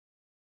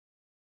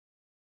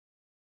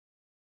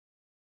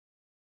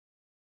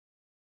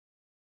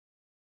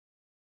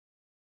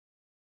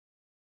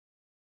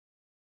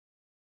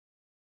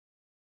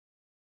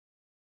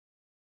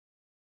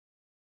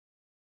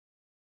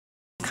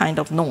kind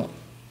of norm.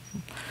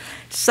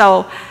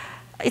 So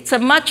it's a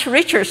much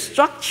richer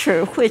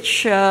structure,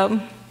 which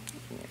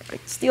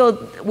still,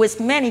 with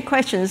many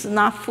questions,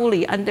 not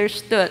fully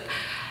understood.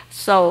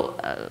 So,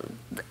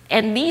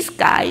 and these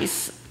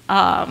guys,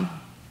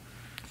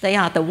 they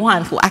are the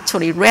ones who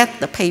actually read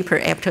the paper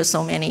after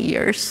so many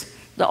years,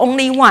 the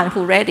only one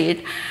who read it.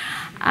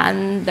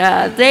 And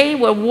they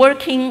were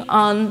working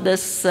on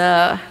this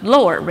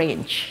lower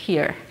range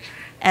here.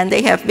 And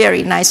they have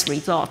very nice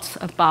results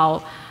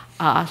about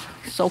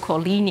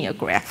so-called linear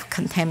graph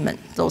containment,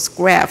 those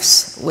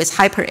graphs with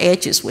hyper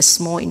edges with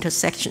small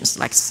intersections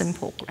like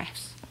simple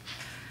graphs.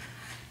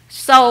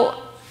 So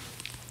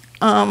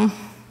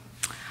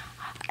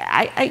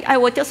I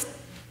will just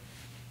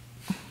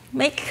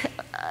make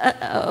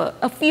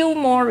a few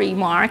more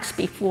remarks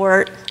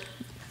before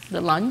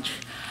the lunch.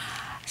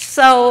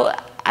 So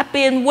I've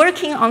been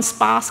working on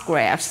sparse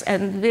graphs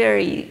and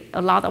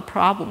a lot of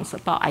problems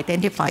about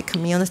identify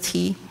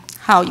community,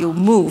 how you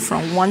move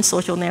from one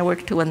social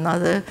network to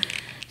another.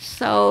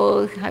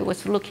 So I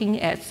was looking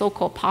at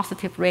so-called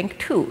positive rank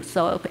 2,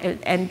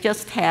 and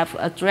just have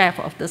a draft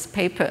of this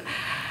paper.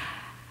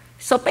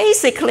 So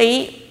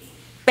basically,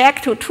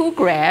 back to 2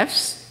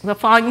 graphs, the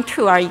following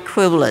 2 are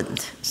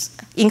equivalent.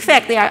 In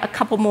fact, there are a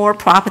couple more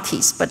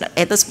properties, but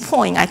at this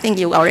point, I think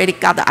you already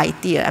got the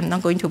idea. I'm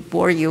not going to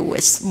bore you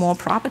with more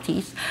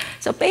properties.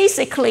 So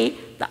basically,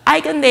 the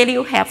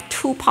eigenvalue have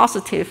 2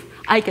 positive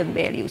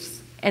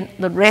eigenvalues, and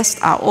the rest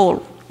are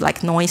all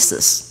like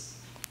noises,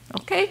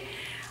 okay?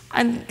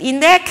 And in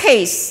that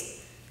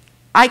case,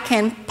 I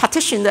can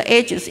partition the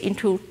edges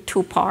into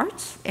 2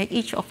 parts, and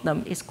each of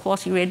them is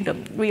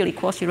quasi-random. Really,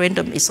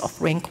 quasi-random is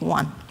of rank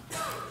 1,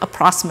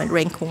 approximate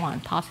rank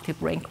 1,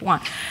 positive rank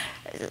 1.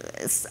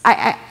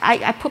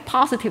 I put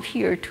positive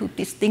here to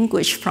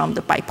distinguish from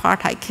the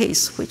bipartite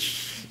case,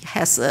 which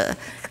has a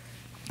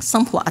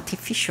somewhat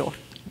artificial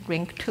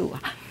rank 2.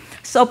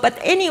 So, but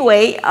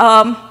anyway,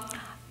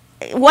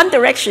 one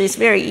direction is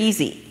very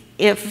easy.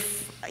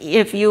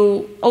 If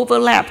you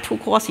overlap 2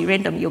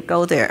 quasi-random, you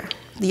go there.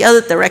 The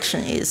other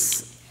direction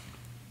is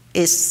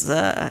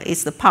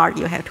the part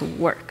you have to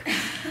work.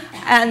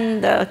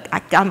 And I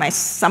got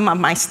some of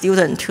my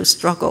students to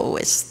struggle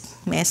with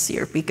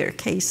messier, bigger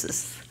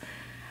cases.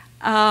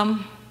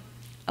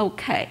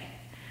 Okay,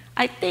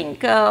 I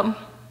think I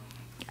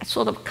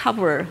sort of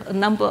cover a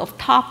number of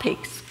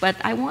topics, but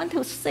I want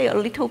to say a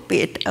little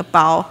bit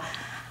about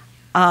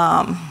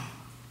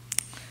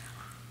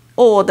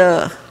all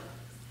the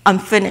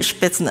unfinished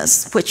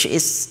business, which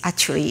is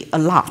actually a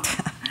lot.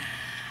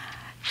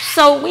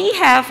 So we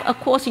have a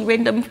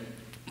quasi-random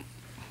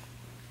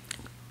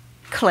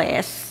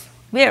class,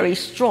 very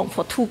strong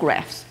for 2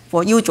 graphs,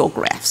 for usual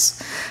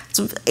graphs.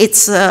 So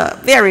it's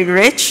very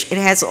rich. It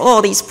has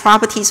all these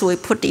properties we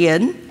put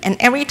in, and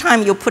every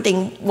time you put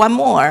in one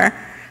more,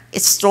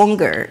 it's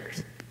stronger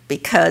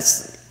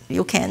because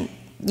you can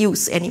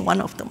use any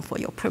one of them for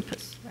your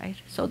purpose, right?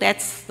 So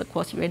that's the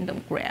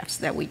quasi-random graphs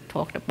that we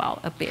talked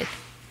about a bit.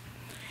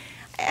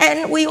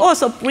 And we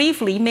also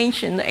briefly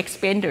mentioned the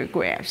expander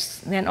graphs.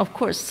 Then, of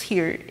course,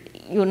 here,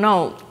 you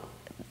know,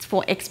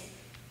 for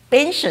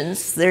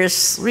expansions,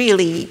 there's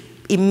really,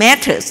 it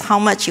matters how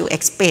much you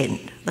expand.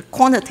 The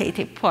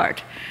quantitative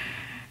part,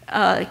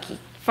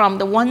 from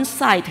the one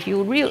side,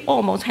 you really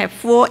almost have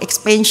 4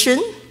 expansion,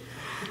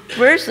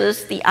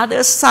 versus the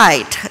other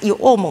side, you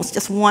almost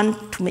just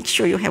want to make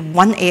sure you have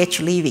 1 edge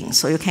leaving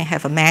so you can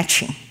have a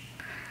matching.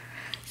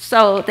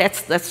 So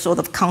that's sort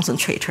of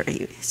concentrator.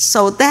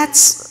 So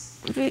that's,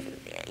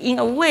 in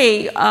a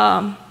way,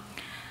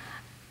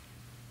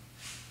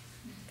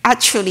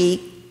 actually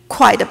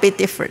quite a bit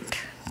different.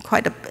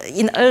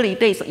 In the early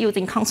days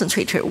using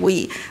concentrator,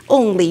 we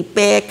only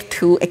beg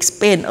to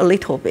expand a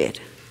little bit.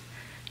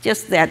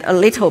 Just that a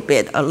little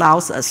bit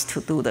allows us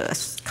to do the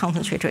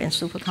concentrator and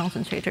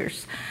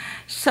superconcentrators.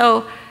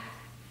 So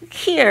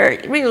here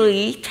it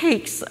really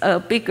takes a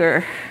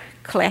bigger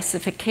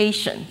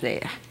classification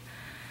there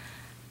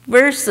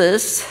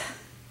versus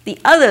the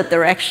other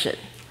direction,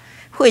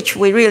 which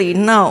we really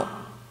know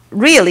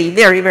really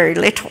very, very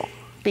little,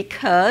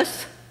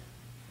 because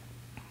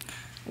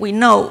we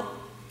know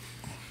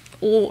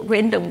all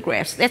random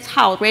graphs. That's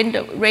how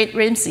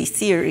Ramsey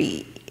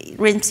theory,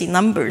 Ramsey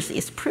numbers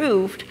is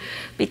proved,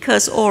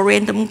 because all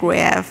random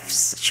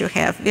graphs should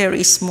have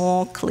very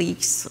small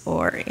cliques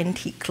or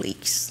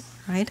anti-cliques,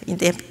 right? In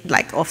the,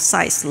 like of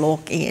size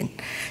log n.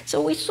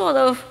 So we sort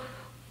of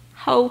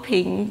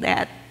hoping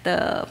that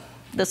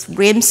this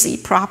Ramsey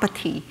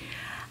property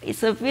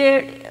is a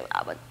very,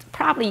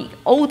 probably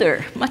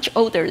older, much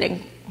older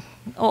than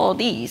all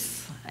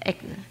these.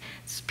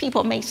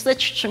 People make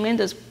such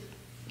tremendous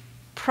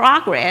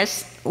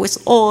progress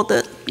with all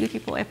the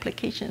beautiful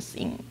applications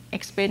in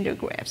expander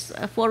graphs.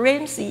 For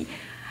Ramsey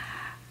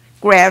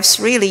graphs,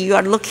 really, you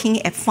are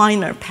looking at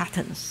finer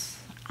patterns,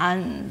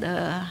 and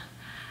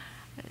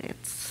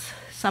it's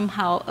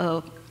somehow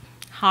a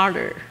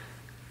harder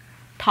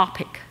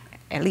topic,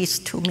 at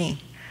least to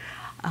me,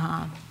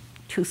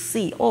 to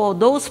see all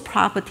those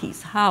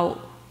properties, how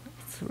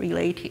it's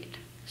related.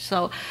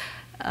 So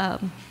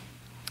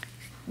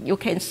you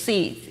can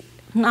see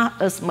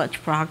not as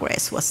much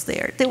progress was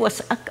there. There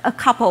was a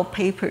couple of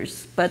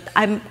papers, but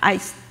I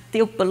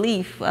still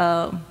believe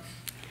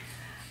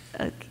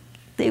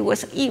there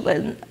was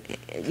even,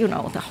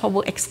 the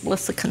whole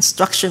explicit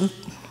construction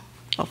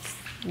of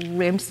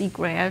Ramsey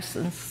graphs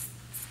and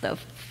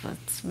stuff.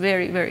 It's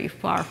very, very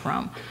far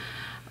from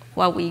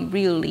what we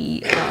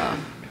really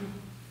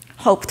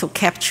hope to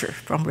capture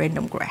from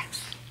random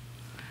graphs.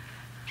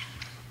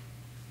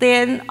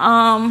 Then,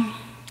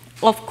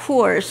 of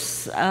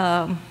course,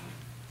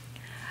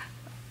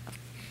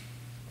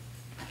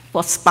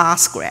 for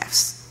sparse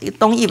graphs, you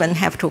don't even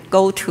have to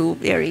go to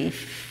very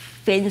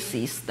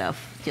fancy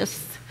stuff.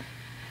 Just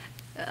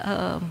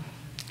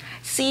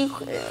see,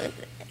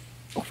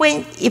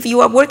 if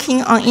you are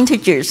working on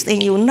integers,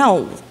 then you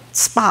know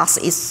sparse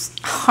is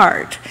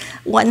hard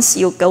once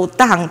you go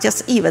down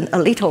just even a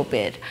little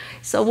bit.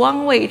 So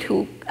one way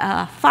to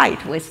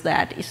fight with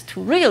that is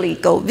to really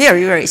go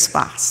very, very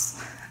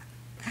sparse,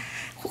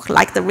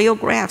 like the real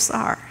graphs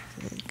are.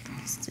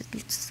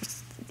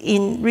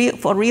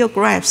 For real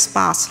graphs,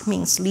 sparse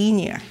means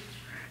linear,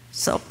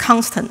 so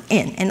constant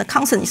n, and the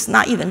constant is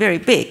not even very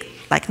big,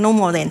 like no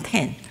more than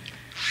 10.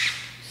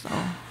 So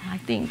I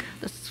think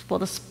for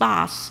the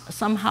sparse,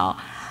 somehow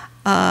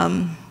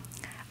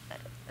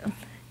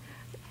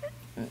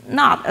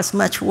not as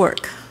much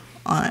work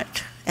on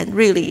it, and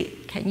really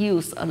can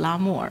use a lot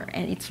more,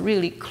 and it's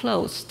really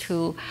close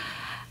to,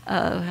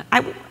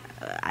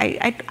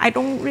 I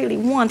don't really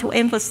want to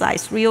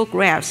emphasize real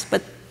graphs,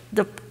 but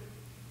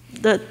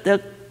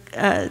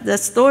the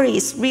story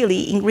is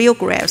really in real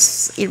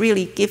graphs. It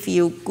really gives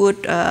you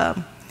good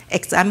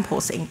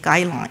examples and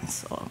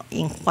guidelines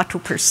in what to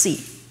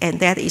perceive, and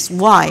that is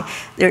why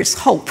there's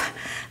hope,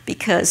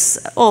 because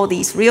all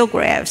these real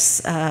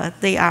graphs,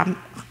 they are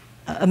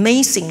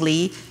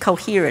amazingly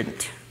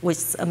coherent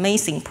with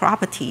amazing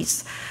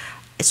properties,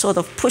 sort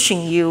of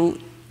pushing you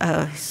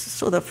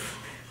sort of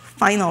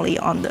finally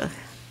on the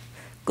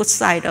good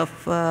side of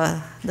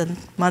the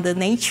Mother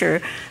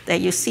Nature,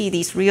 that you see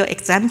these real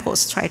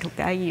examples try to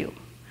guide you.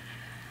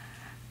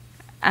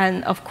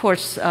 And of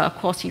course,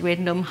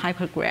 quasi-random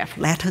hypergraph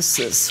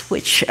lattices,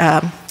 which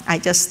I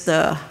just,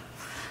 the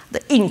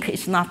ink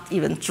is not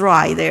even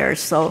dry there,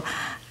 so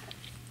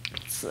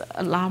it's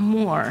a lot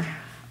more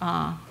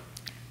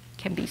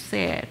can be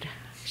said,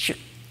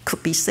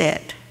 could be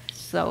said.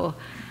 So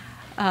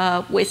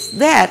with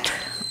that,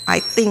 I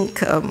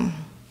think I'm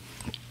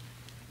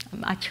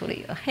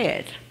actually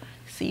ahead.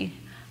 See,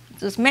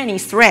 there's many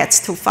threads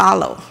to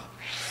follow.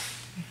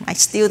 My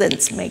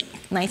students make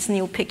nice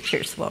new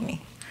pictures for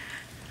me.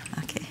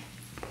 Okay.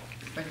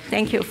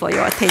 Thank you for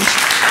your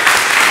attention.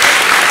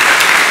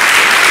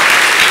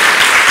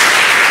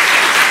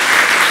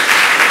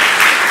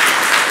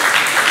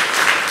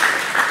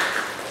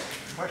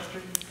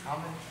 Questions,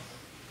 comments?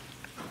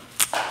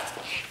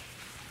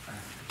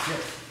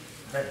 Yes,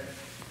 Ben.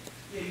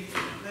 Yeah, you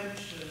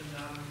mentioned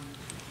some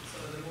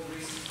of the more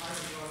recent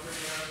hypergraph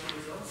regularity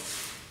results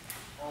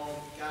of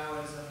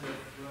Gowers and the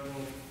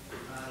global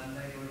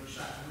neighborhood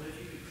chat. I wonder if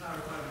you could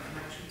clarify the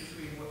connection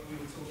between what you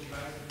were talking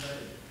about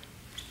today.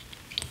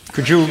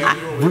 Could you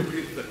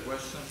repeat the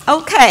question?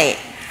 Okay,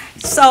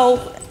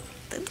 so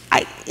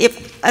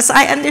as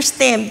I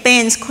understand,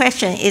 Ben's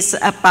question is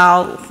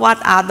about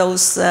what are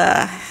those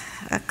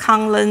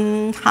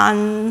Conlon,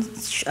 Han,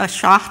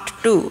 Schacht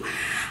do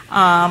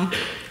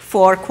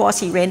for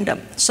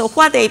quasi-random. So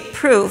what they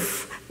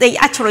prove, they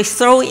actually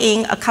throw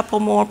in a couple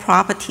more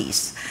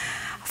properties.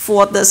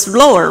 For this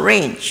lower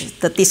range,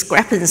 the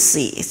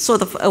discrepancy is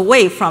sort of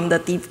away from the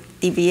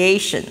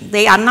deviation.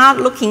 They are not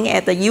looking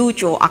at the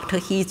usual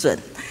octahedron.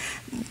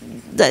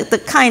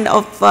 The kind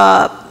of,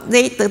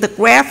 the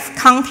graph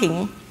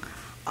counting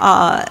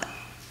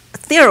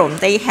theorem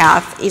they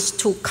have is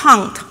to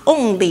count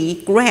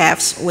only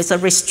graphs with a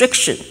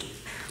restriction,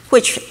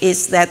 which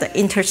is that the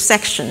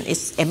intersection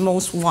is at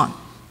most 1,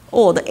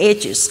 or the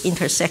edges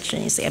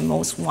intersection is at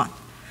most 1.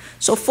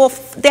 So for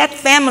that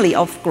family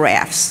of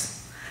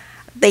graphs,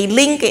 they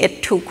link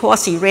it to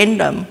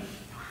quasi-random,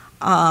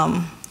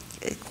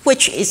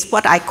 which is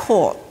what I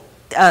call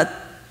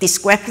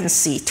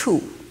discrepancy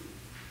 2,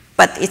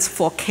 but it's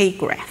for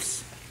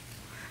K-graphs.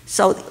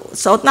 So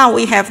now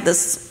we have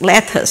this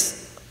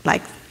lattice,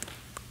 like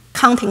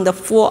counting the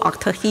 4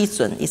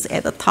 octahedron is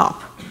at the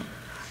top,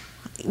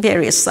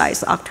 various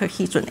size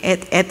octahedron.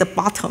 At the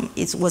bottom,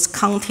 it was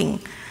counting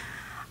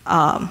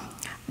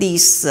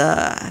these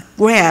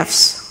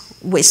graphs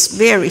with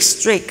very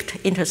strict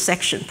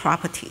intersection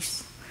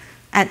properties.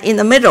 And in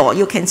the middle,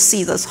 you can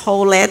see this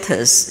whole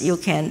lattice. You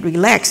can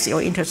relax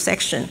your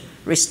intersection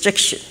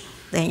restriction.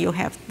 Then you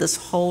have this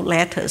whole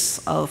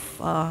lattice of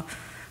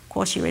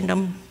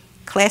quasi-random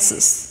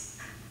classes,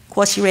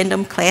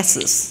 quasi-random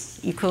classes,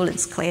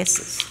 equivalence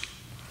classes.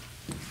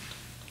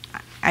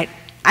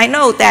 I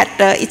know that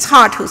it's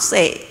hard to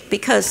say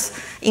because,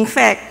 in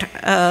fact,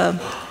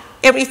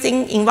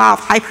 everything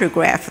involves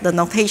hypergraph, the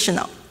notation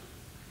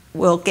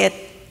will get,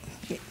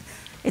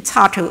 it's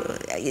hard to,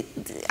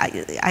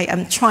 I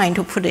am trying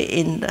to put it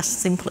in the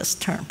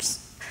simplest terms.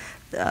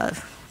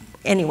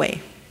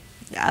 anyway,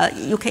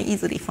 you can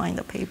easily find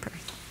the paper.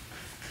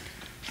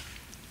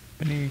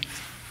 Any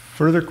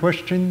further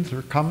questions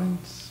or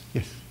comments?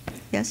 Yes.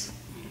 Yes?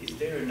 Is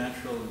there a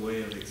natural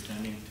way of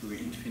extending to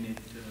infinite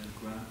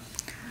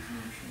graphs, these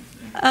notions?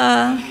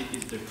 And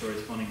is the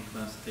corresponding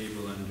class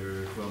table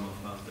under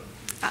Gromov alpha?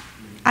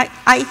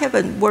 I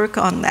haven't worked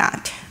on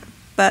that,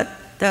 but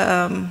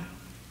the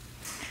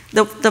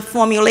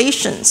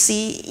formulation,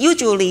 see,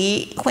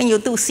 usually when you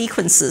do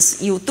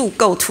sequences, you do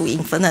go to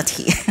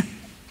infinity.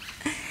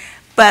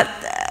 But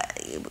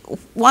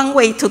one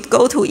way to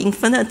go to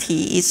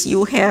infinity is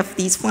you have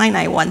these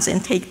finite ones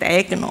and take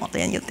diagonal,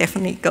 then you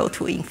definitely go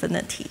to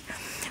infinity.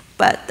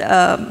 But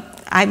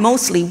I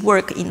mostly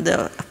work in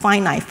the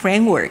finite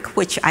framework,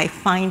 which I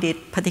find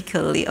it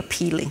particularly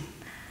appealing.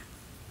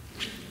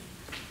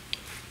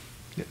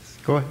 Yes,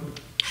 go ahead.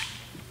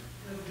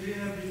 Do you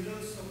have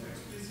results of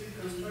explicit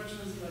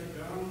constructions like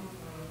Graham,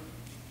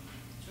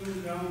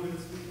 Chung Graham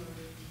Wilson,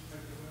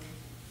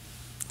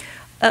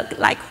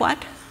 Like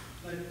what?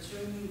 like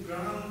Chung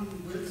Graham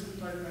Wilson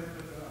type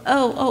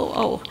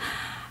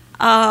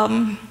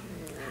hypergraphs?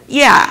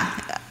 Yeah,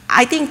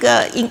 I think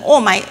in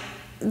all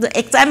the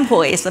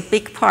example is a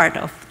big part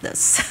of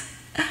this.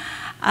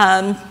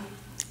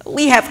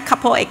 We have a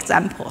couple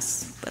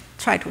examples, but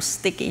try to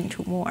stick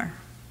into more.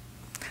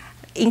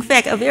 In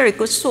fact, a very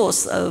good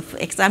source of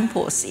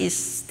examples is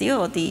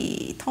still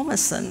the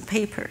Thomason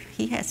paper.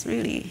 He has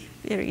really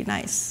very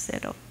nice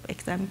set of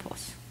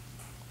examples.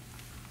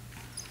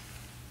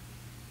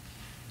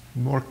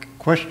 More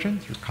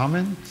questions or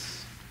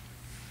comments?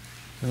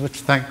 So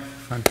let's thank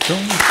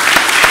Chung.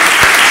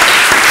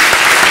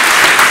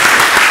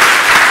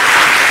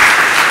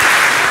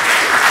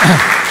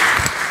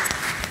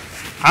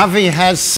 Avi has